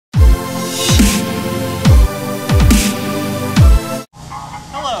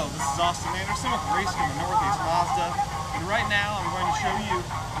Tracy from the Northeast Mazda, and right now I'm going to show you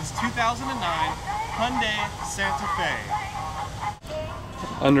this 2009 Hyundai Santa Fe.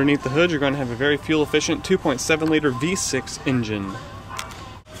 Underneath the hood, you're going to have a very fuel-efficient 2.7-liter V6 engine.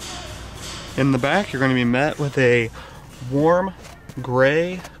 In the back, you're going to be met with a warm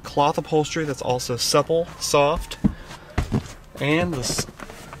gray cloth upholstery that's also supple, soft, and this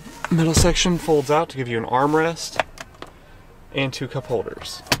middle section folds out to give you an armrest and 2 cup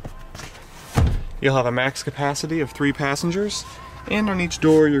holders. You'll have a max capacity of 3 passengers, and on each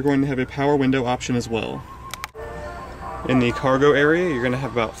door you're going to have a power window option as well. In the cargo area, you're going to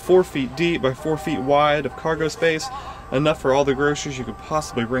have about 4 feet deep by 4 feet wide of cargo space, enough for all the groceries you could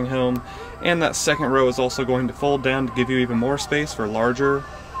possibly bring home, and that second row is also going to fold down to give you even more space for larger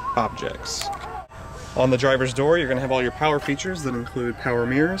objects. On the driver's door, you're going to have all your power features that include power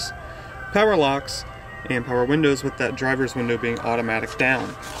mirrors, power locks, and power windows, with that driver's window being automatic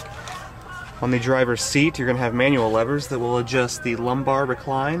down. On the driver's seat, you're going to have manual levers that will adjust the lumbar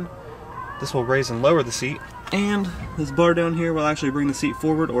recline. This will raise and lower the seat, and this bar down here will actually bring the seat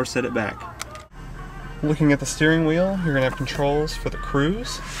forward or set it back. Looking at the steering wheel, you're going to have controls for the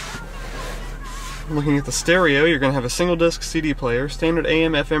cruise. Looking at the stereo, you're going to have a single disc CD player, standard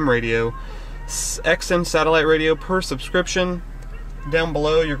AM/FM radio, XM satellite radio per subscription. Down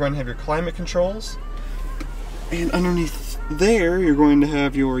below, you're going to have your climate controls. And underneath there, you're going to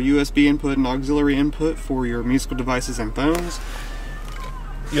have your USB input and auxiliary input for your musical devices and phones.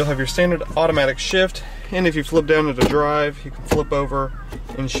 You'll have your standard automatic shift, and if you flip down into drive, you can flip over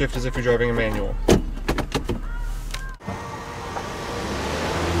and shift as if you're driving a manual.